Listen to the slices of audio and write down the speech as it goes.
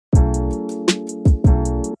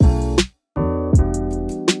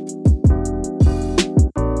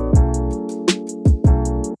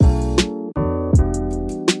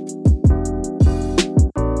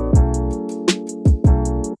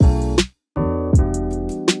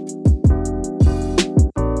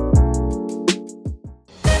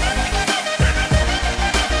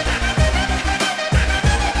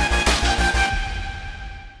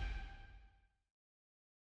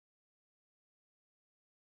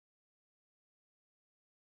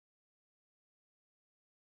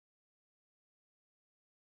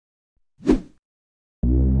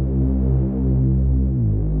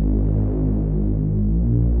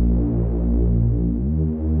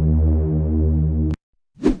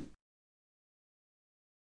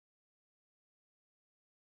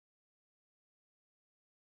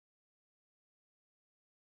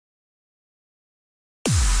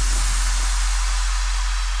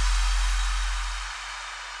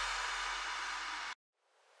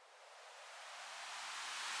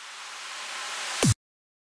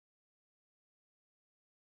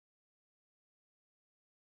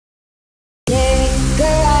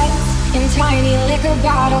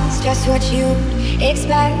bottles, just what you'd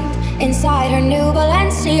expect. Inside her new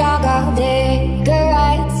Balenciaga,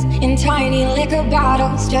 cigarettes in tiny liquor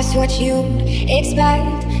bottles, just what you'd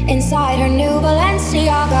expect. Inside her new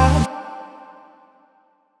Balenciaga.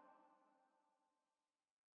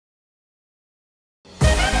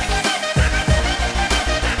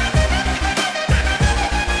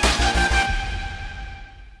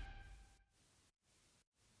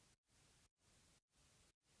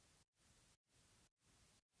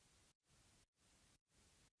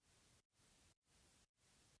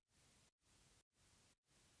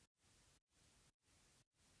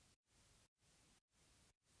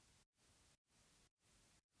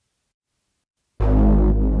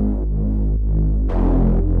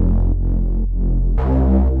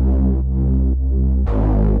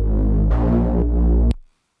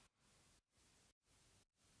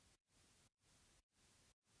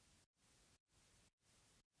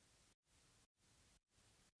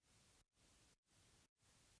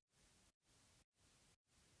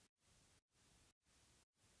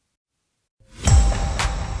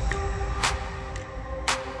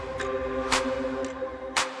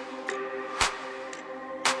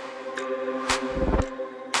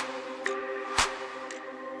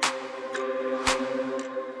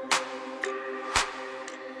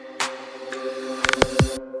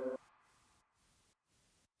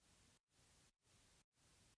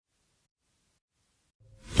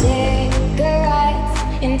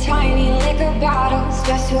 In tiny liquor bottles,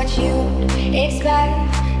 just what you'd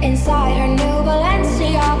expect. Inside her new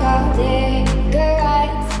Balenciaga,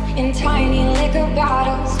 cigarettes in tiny liquor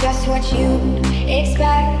bottles, just what you'd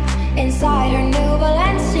expect. Inside her new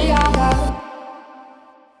Balenciaga.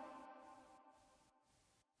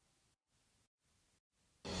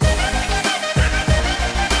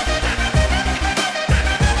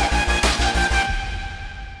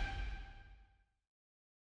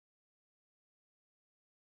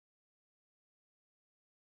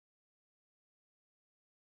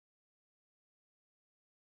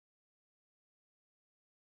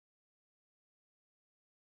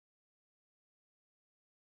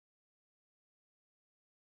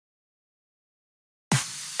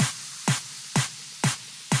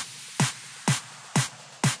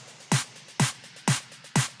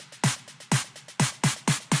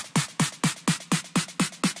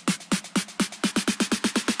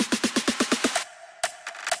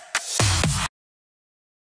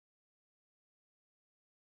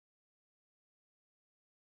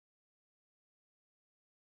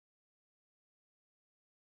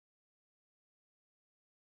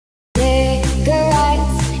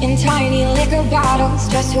 In tiny liquor bottles,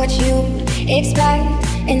 just what you'd expect.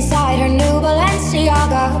 Inside her new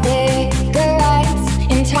Balenciaga,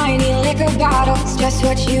 cigarettes in tiny liquor bottles, just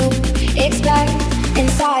what you'd expect.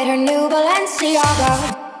 Inside her new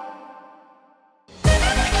Balenciaga.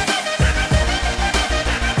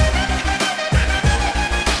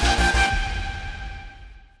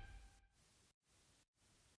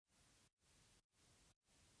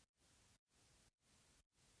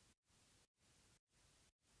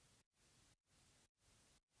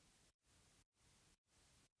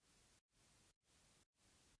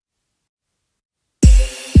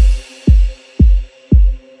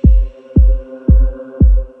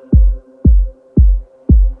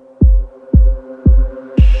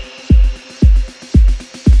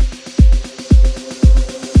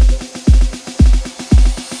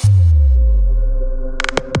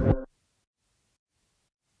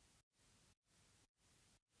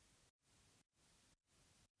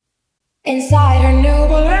 Inside her new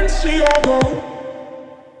Balenciaga.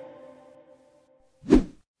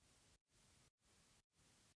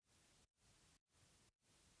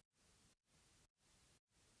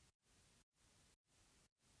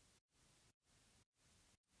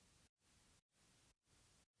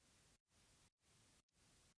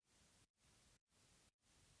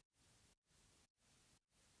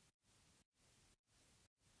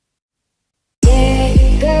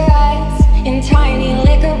 In tiny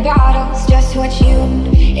liquor bottles, just what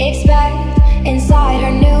you'd expect. Inside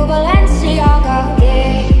her new Balenciaga,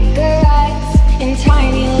 cigarettes in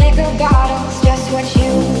tiny liquor bottles, just what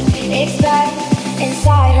you'd expect.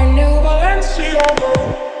 Inside her new Balenciaga.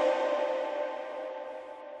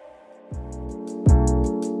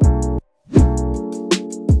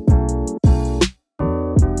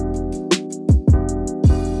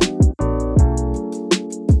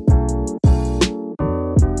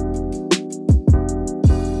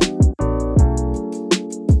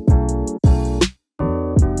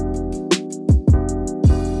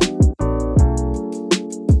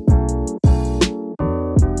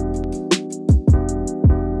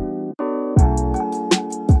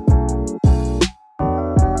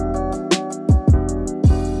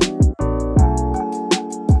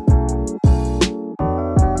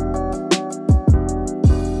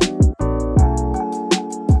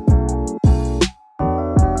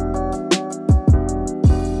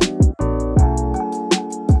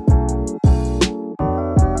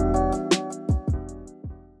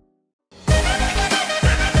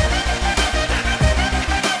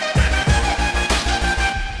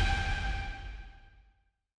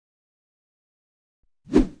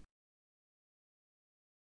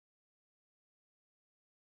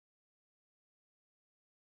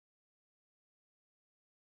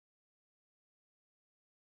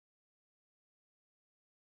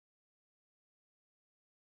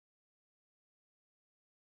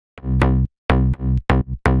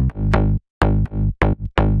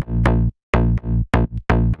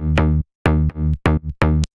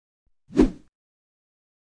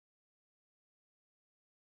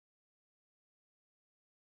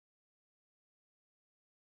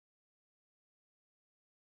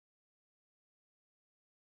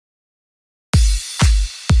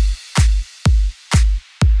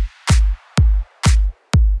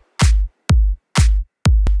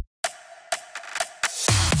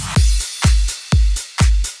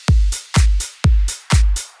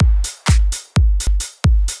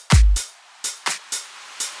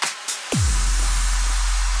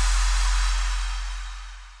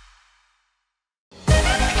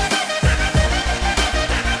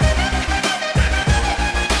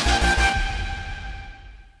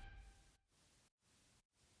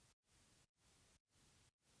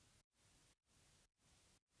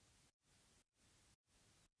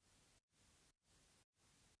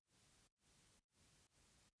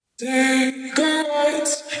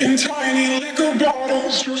 Cigarettes in tiny liquor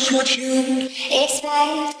bottles, just what you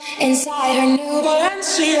expect inside her new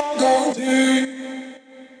Balenciaga.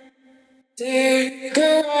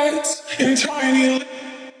 Cigarettes in tiny.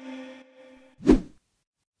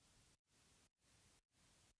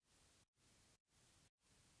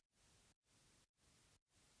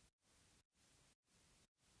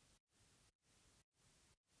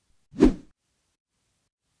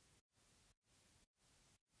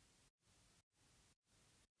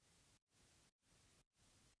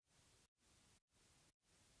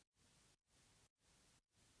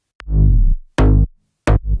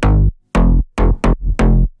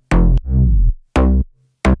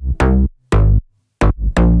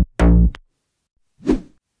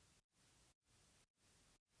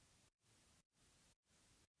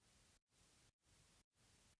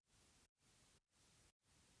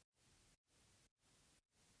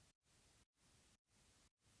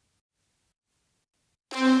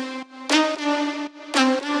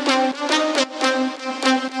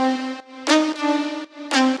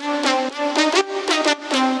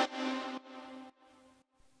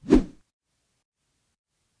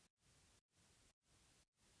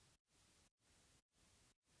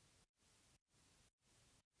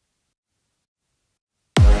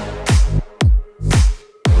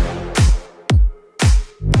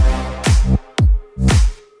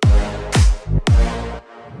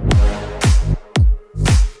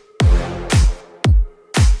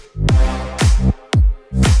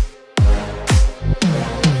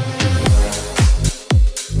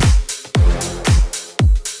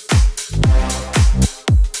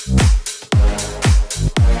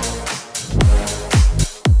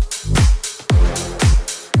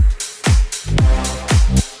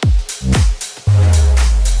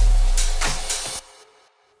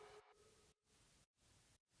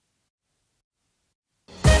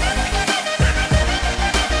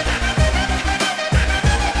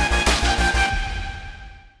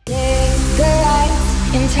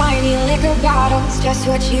 Tiny liquor bottles, just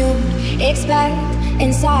what you'd expect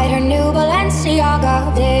inside her new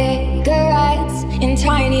Balenciaga. Cigarettes in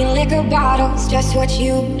tiny liquor bottles, just what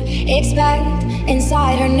you'd expect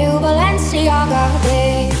inside her new Balenciaga.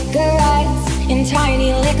 Cigarettes in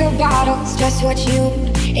tiny liquor bottles, just what you'd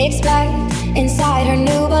expect inside her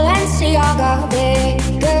new Balenciaga.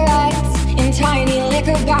 Cigarettes in tiny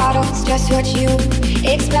liquor bottles, just what you'd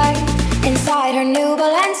expect inside her new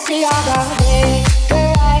Balenciaga.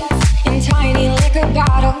 In tiny liquor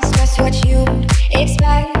bottles, just what you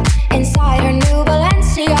expect inside her new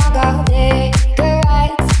Balenciaga.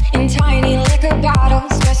 Cigarettes in tiny liquor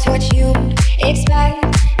bottles, just what you expect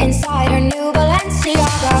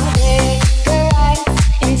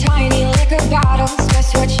inside her new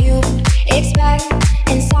Balenciaga. Cigarettes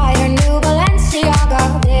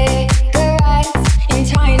in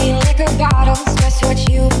tiny liquor bottles, just what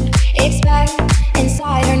you expect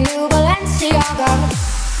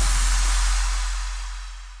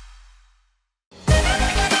inside her new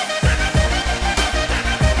Balenciaga. Cigarettes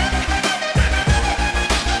in tiny liquor bottles,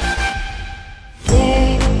 just what you expect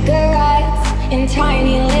inside her new Balenciaga. In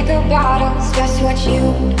tiny liquor bottles, just what you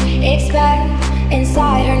expect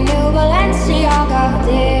inside her new Balenciaga.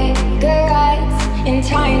 Cigarettes in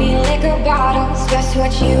tiny liquor bottles, just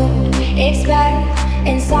what you expect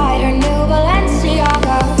inside her new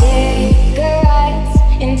Balenciaga. Cigarettes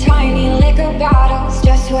in tiny liquor bottles,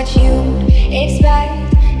 just what you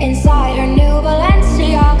expect inside her new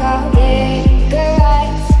Balenciaga.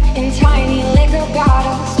 Cigarettes in tiny liquor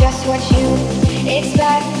bottles, just what you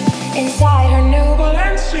expect inside her new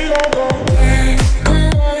Balenciaga.